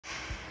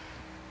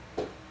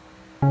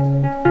Hey,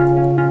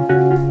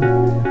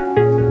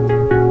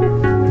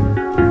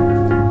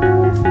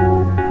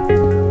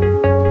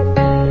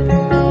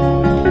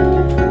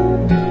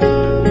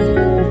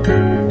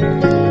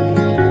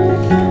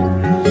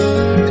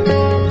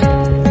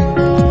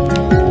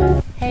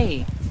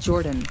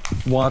 Jordan.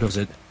 What is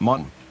it,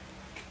 Mom?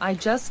 I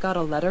just got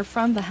a letter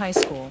from the high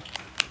school.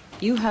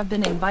 You have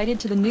been invited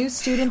to the new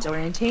student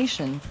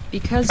orientation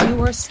because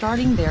you are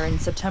starting there in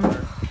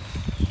September.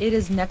 It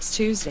is next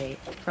Tuesday,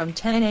 from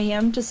 10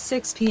 a.m. to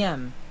 6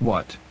 p.m.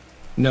 What?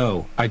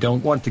 No, I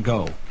don't want to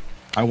go.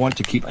 I want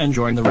to keep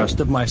enjoying the rest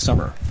of my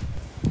summer.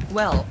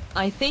 Well,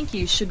 I think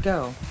you should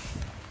go.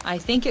 I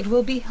think it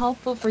will be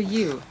helpful for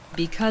you,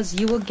 because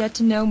you will get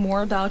to know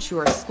more about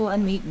your school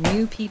and meet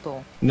new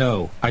people.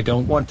 No, I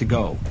don't want to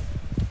go.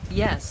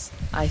 Yes,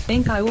 I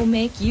think I will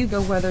make you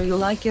go whether you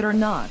like it or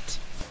not.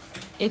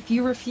 If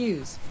you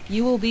refuse,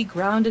 you will be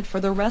grounded for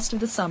the rest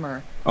of the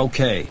summer.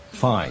 Okay,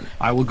 fine,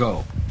 I will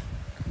go.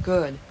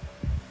 Good.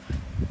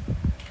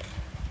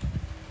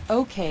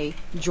 Okay,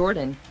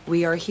 Jordan,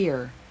 we are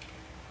here.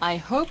 I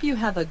hope you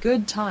have a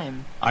good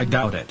time. I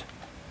doubt it.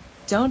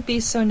 Don't be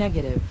so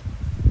negative.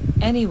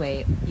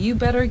 Anyway, you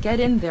better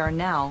get in there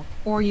now,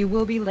 or you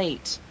will be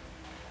late.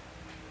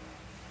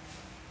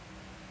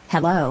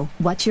 Hello,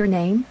 what's your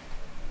name?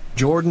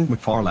 Jordan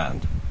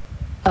McFarland.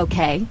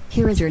 Okay,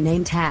 here is your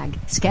name tag,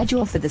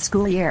 schedule for the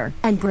school year,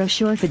 and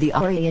brochure for the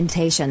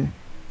orientation.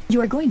 You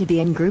are going to be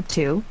in group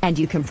 2, and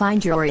you can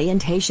find your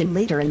orientation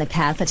leader in the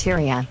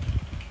cafeteria.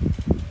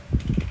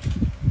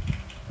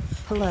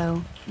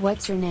 Hello,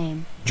 what's your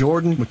name?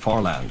 Jordan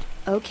McFarland.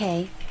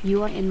 Okay,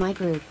 you are in my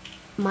group.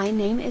 My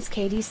name is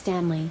Katie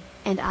Stanley,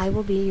 and I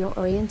will be your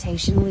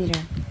orientation leader.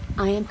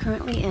 I am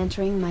currently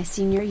entering my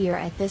senior year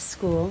at this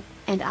school,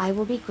 and I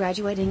will be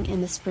graduating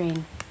in the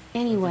spring.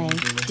 Anyway,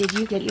 did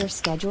you get your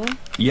schedule?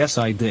 Yes,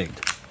 I did.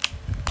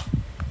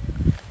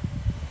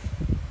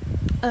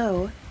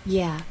 Oh,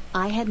 yeah,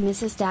 I had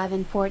Mrs.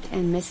 Davenport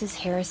and Mrs.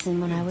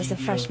 Harrison when I was a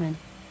freshman.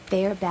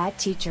 They are bad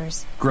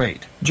teachers.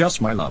 Great,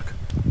 just my luck.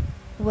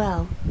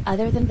 Well,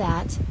 other than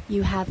that,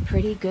 you have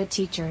pretty good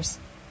teachers.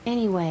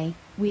 Anyway,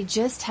 we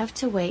just have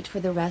to wait for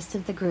the rest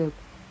of the group.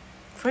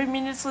 3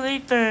 minutes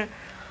later.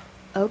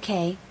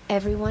 Okay,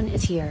 everyone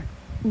is here.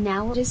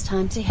 Now it is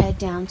time to head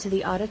down to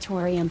the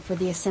auditorium for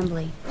the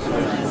assembly.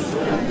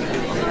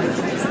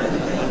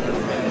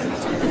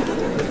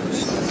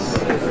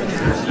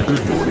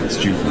 Good morning,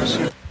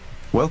 students.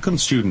 Welcome,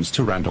 students,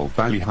 to Randolph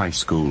Valley High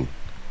School.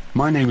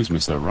 My name is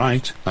Mr.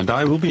 Wright, and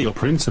I will be your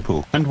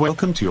principal, and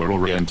welcome to your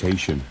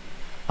orientation.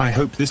 I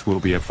hope this will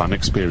be a fun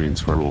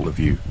experience for all of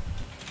you.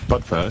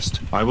 But first,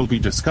 I will be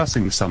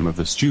discussing some of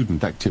the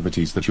student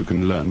activities that you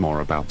can learn more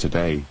about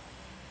today.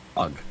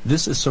 Ugh,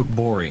 this is so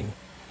boring.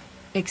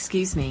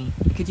 Excuse me,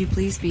 could you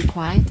please be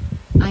quiet?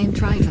 I am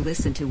trying to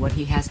listen to what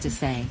he has to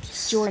say.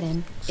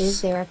 Jordan,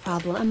 is there a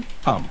problem?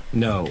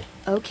 No.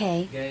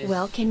 Okay,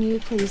 well, can you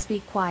please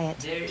be quiet?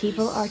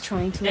 People are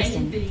trying to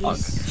listen. Ugh,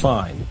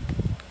 fine.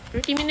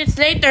 30 minutes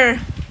later.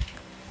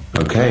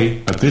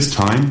 Okay, at this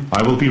time,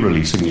 I will be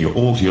releasing you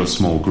all to your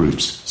small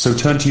groups, so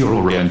turn to your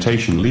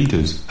orientation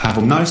leaders. Have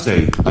a nice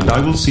day, and I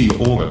will see you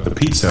all at the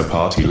pizza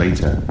party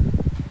later.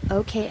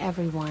 Okay,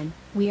 everyone,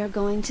 we are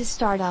going to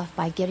start off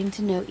by getting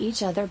to know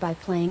each other by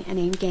playing a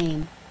name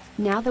game.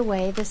 Now the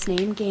way this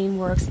name game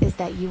works is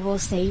that you will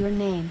say your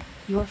name,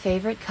 your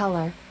favorite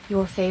color,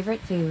 your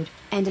favorite food,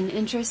 and an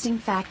interesting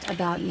fact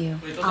about you.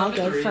 I'll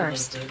go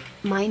first.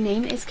 My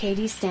name is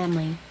Katie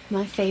Stanley,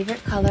 my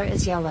favorite color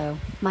is yellow,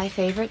 my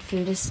favorite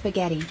food is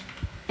spaghetti.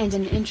 And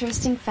an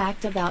interesting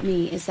fact about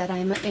me is that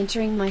I'm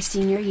entering my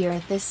senior year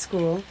at this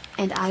school,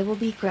 and I will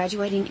be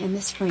graduating in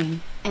the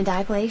spring, and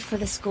I play for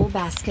the school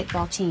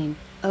basketball team.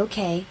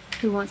 Okay,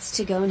 who wants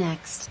to go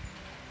next?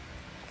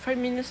 5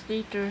 minutes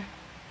later.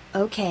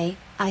 Okay,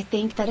 I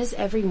think that is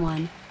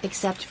everyone,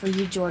 except for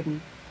you,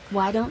 Jordan.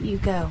 Why don't you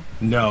go?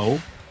 No.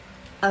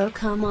 Oh,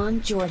 come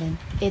on, Jordan,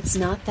 it's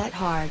not that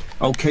hard.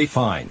 Okay,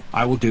 fine,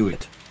 I will do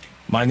it.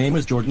 My name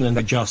is Jordan and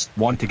I just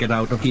want to get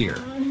out of here.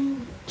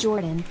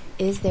 Jordan,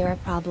 is there a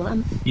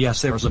problem?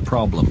 Yes, there's a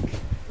problem.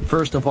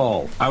 First of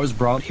all, I was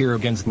brought here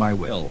against my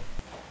will.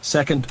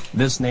 Second,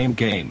 this name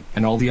game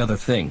and all the other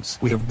things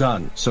we have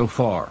done so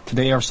far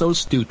today are so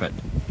stupid.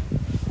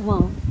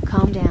 Whoa,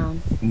 calm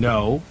down.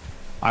 No,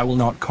 I will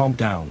not calm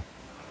down.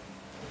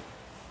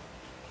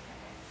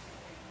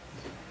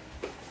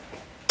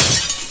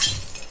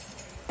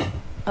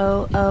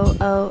 Oh,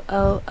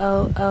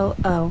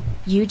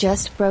 you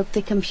just broke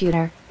the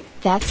computer.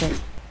 That's it.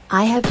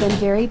 I have been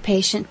very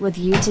patient with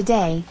you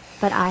today,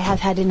 but I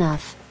have had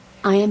enough.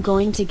 I am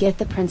going to get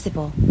the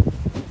principal.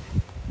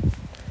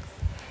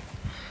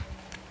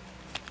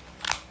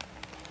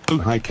 Oh,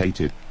 hi,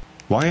 Katie.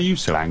 Why are you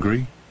so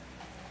angry?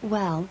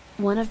 Well,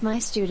 one of my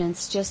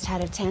students just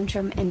had a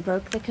tantrum and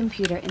broke the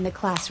computer in the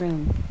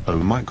classroom. Oh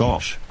my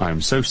gosh, I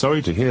am so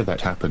sorry to hear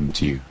that happened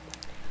to you.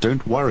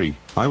 Don't worry,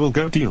 I will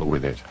go deal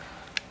with it.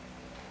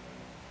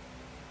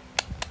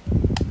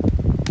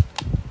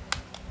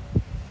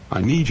 I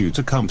need you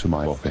to come to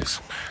my office.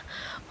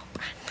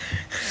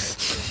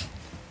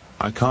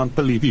 I can't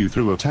believe you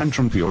threw a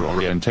tantrum for your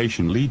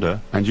orientation leader,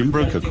 and you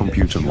broke a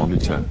computer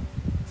monitor.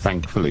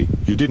 Thankfully,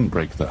 you didn't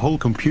break the whole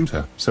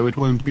computer, so it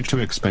won't be too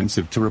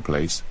expensive to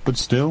replace, but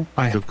still,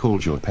 I have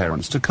called your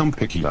parents to come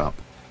pick you up.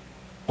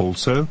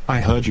 Also,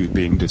 I heard you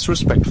being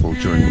disrespectful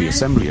during the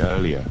assembly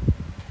earlier.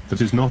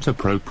 That is not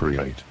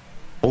appropriate.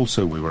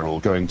 Also, we were all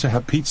going to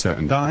have pizza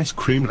and ice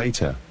cream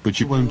later, but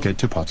you won't get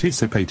to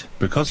participate,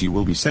 because you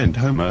will be sent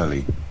home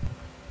early.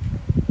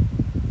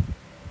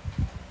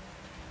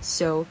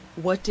 So,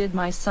 what did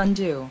my son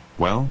do?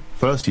 Well,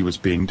 first he was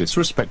being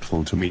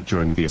disrespectful to me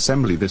during the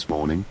assembly this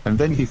morning, and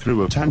then he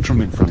threw a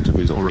tantrum in front of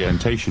his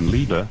orientation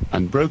leader,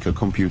 and broke a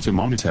computer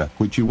monitor,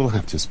 which you will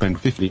have to spend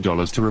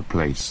 $50 to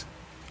replace.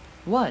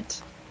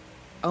 What?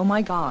 Oh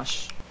my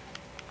gosh.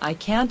 I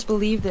can't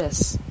believe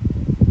this.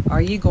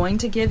 Are you going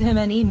to give him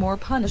any more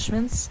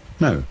punishments?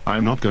 No,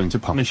 I'm not going to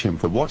punish him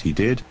for what he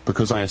did,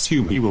 because I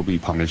assume he will be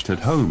punished at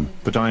home,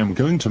 but I am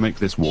going to make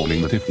this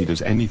warning that if he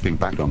does anything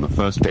bad on the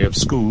first day of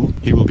school,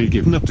 he will be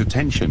given up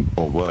detention,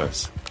 or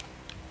worse.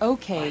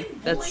 Okay,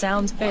 that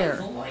sounds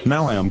fair.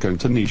 Now I am going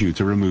to need you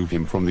to remove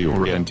him from the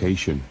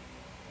orientation.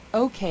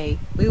 Okay,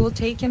 we will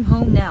take him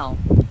home now.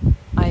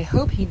 I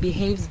hope he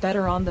behaves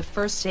better on the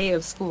first day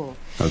of school.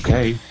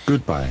 Okay,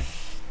 goodbye.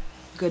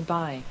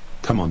 Goodbye.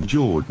 Come on,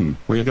 Jordan,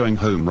 we are going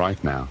home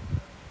right now.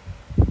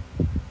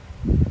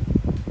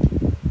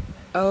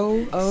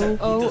 Oh,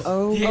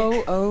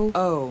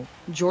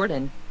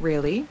 Jordan,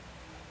 really?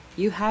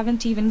 You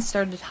haven't even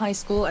started high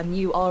school and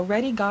you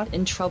already got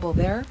in trouble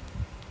there?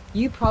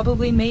 You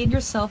probably made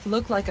yourself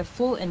look like a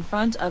fool in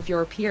front of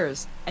your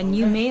peers, and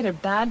you made a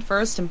bad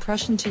first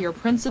impression to your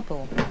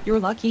principal. You're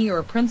lucky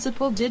your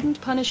principal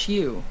didn't punish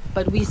you,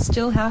 but we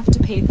still have to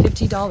pay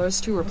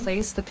 $50 to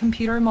replace the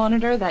computer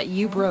monitor that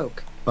you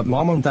broke. But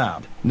Mom and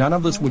Dad, none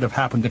of this would have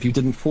happened if you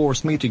didn't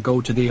force me to go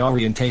to the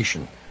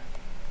orientation.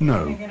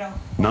 No.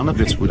 None of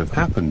this would have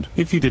happened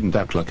if you didn't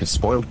act like a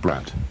spoiled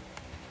brat.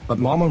 But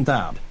Mom and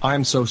Dad,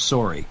 I'm so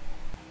sorry.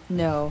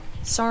 No,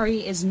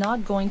 sorry is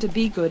not going to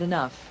be good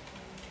enough.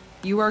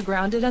 You are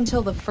grounded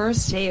until the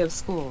first day of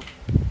school.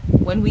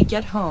 When we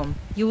get home,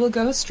 you will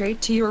go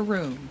straight to your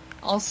room.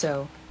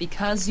 Also,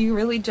 because you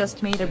really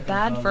just made a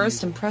bad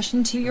first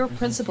impression to your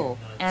principal,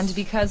 and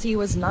because he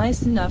was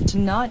nice enough to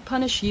not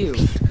punish you,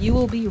 you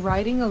will be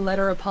writing a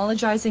letter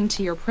apologizing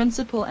to your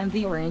principal and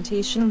the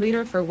orientation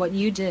leader for what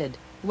you did.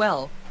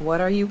 Well,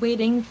 what are you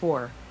waiting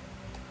for?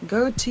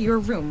 Go to your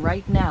room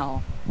right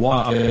now.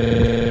 Wow.